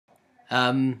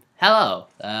Hello,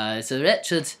 it's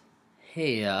Richard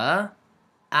here.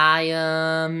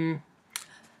 I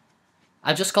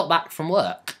just got back from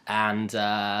work, and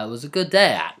it was a good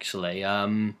day actually.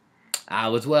 I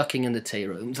was working in the tea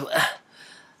rooms.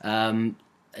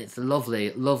 It's a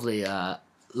lovely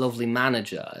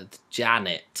manager, it's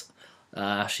Janet.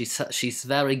 She's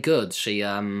very good. She's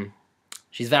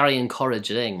very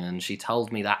encouraging, and she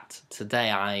told me that today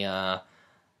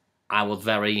I was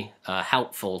very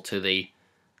helpful to the.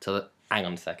 Hang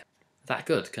on a second. Is that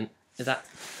good? Is that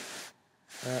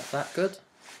good?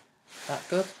 That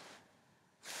good?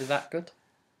 Is that good?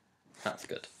 That's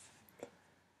good.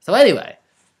 So anyway,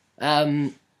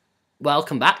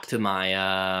 welcome back to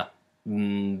my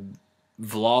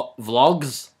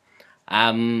vlogs,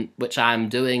 which I'm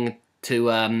doing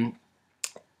to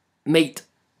meet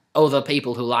other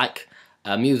people who like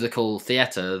musical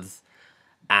theatres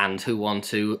and who want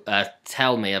to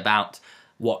tell me about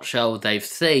what show they've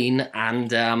seen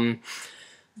and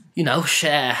you know,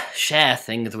 share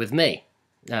things with me.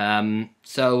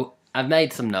 So I've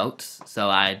made some notes so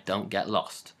I don't get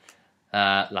lost,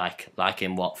 like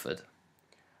in Watford.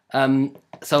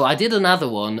 So I did another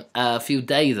one a few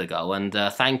days ago, and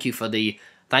thank you for the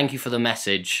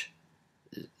message,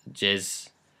 Jiz.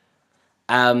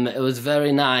 It was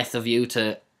very nice of you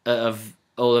of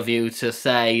all of you to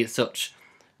say such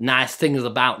nice things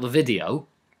about the video.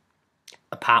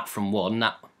 Apart from one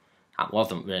that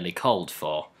wasn't really called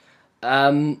for.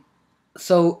 So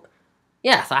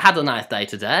yes, I had a nice day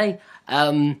today.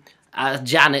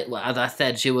 Janet, as I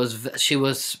said, she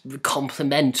was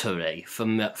complimentary for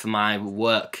my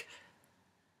work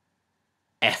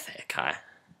ethic.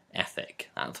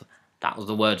 That was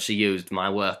the word she used. My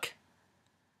work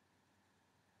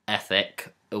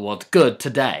ethic was good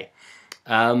today.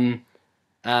 I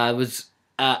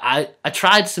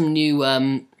tried some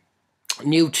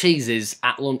new cheeses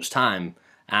at lunchtime,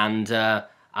 and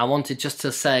I wanted just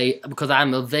to say, because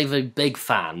I'm a very big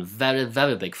fan,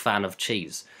 very big fan of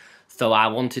cheese, so I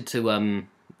wanted to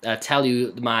tell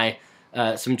you my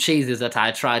some cheeses that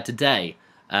I tried today.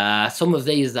 Some of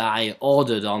these I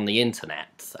ordered on the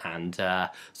internet, and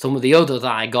some of the others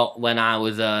I got when I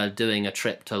was doing a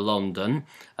trip to London.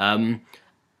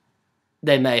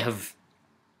 They may have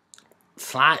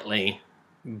slightly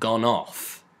gone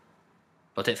off,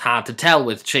 but it's hard to tell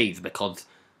with cheese because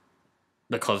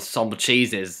some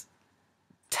cheeses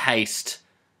taste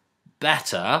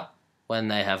better when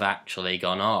they have actually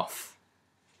gone off.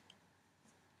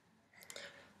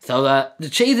 So the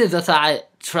cheeses that I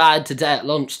tried today at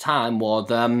lunchtime was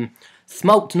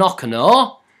smoked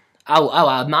knock-and-all.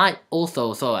 I might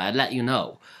also, sorry, I'd let you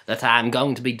know that I'm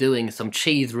going to be doing some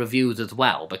cheese reviews as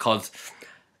well, because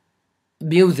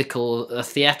musical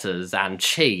theatres and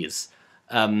cheese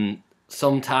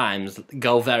sometimes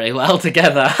go very well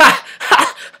together.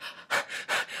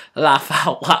 Laugh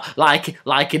out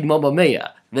like in Mamma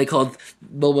Mia, because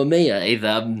Mamma Mia is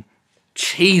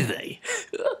cheesy.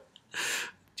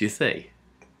 Do you see?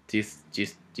 Do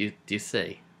you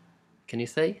see? Can you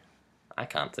see? I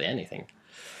can't see anything.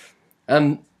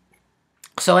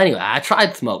 So anyway, I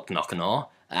tried smoked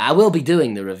knock-and-all. I will be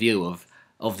doing the review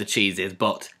of the cheeses,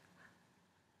 but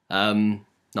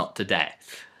not today.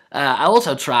 I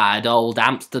also tried Old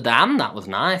Amsterdam. That was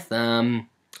nice.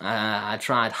 I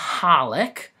tried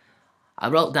Harlech. I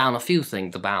wrote down a few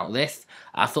things about this.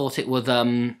 I thought it was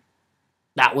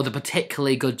that was a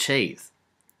particularly good cheese.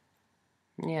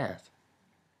 Yes.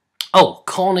 Oh,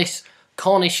 Cornish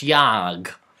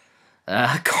Yarg.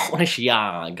 Cornish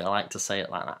Yarg. I like to say it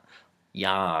like that.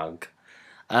 Yarg.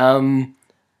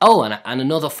 Oh, and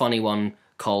another funny one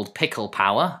called Pickle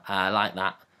Power. I like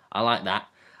that.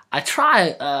 I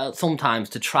try sometimes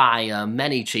to try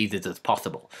many cheeses as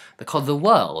possible, because the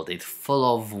world is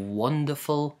full of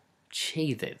wonderful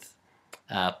cheeses,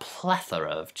 a plethora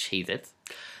of cheeses,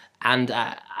 and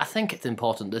I think it's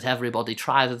important that everybody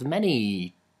tries as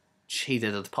many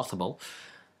cheeses as possible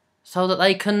so that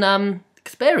they can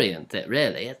experience it,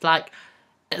 really. It's like,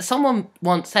 someone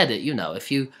once said it, you know,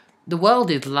 the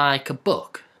world is like a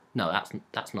book. No,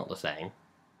 that's not the saying.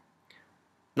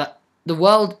 The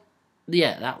world...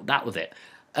 Yeah, that was it.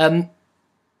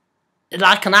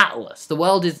 Like an atlas. The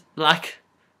world is like...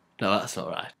 No, that's not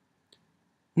right.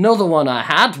 Another one I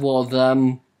had was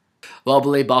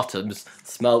Wobbly Bottom's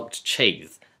smoked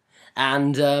cheese.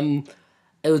 And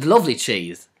it was lovely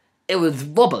cheese. It was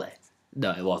wobbly.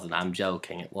 No, it wasn't. I'm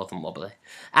joking. It wasn't wobbly.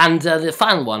 And the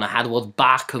final one I had was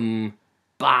Barkham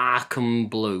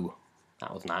Blue.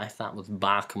 That was nice. That was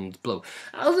Barkham's Blue.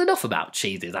 That was enough about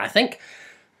cheeses, I think.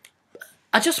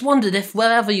 I just wondered if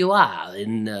wherever you are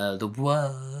in the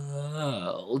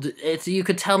world, you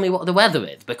could tell me what the weather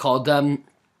is, because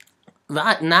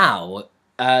right now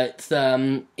it's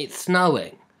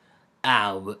snowing.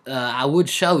 I would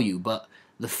show you, but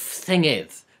the thing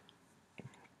is,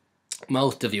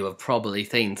 most of you have probably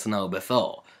seen snow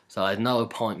before, so there's no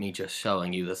point me just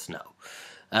showing you the snow.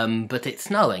 But it's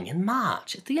snowing in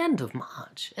March, at the end of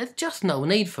March. There's just no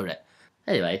need for it.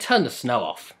 Anyway, turn the snow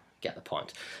off. Get the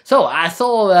point. So, I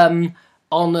saw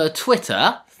on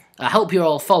Twitter, I hope you're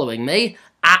all following me,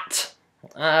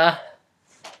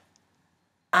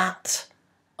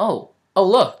 oh,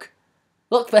 look.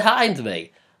 Look behind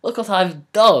me. Look what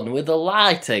I've done with the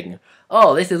lighting.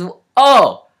 This is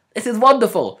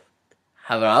wonderful.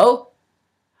 Hello?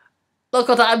 Look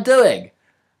what I'm doing.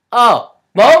 Oh,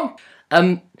 Mum?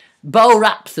 Bohemian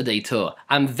Rhapsody tour.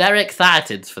 I'm very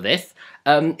excited for this.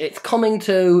 It's coming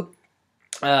to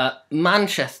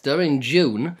Manchester in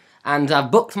June, and I've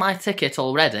booked my ticket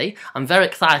already. I'm very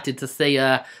excited to see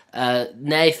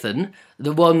Nathan,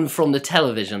 the one from the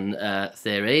television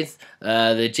series,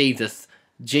 the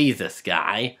Jesus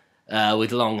guy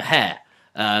with long hair.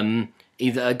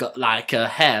 He's got like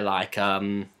hair like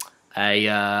a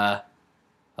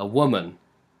woman.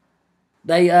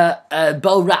 They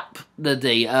Bohemian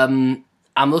Rhapsody. I'm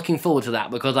looking forward to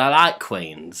that because I like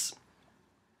Queens.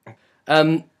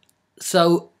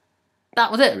 So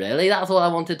that was it, really. That's all I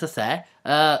wanted to say.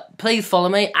 Please follow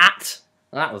me at.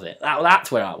 That was it.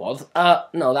 That's where I was.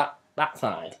 No, that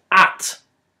side. At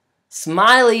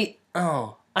Smiley.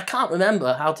 Oh, I can't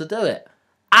remember how to do it.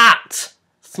 At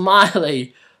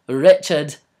Smiley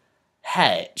Richard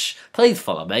H. Please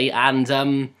follow me, and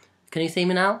can you see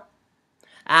me now?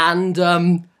 And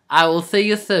I will see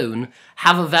you soon.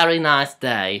 Have a very nice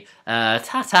day.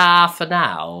 Ta-ta for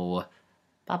now.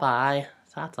 Bye-bye.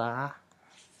 Ta-ta.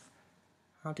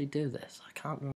 How do you do this? I can't remember.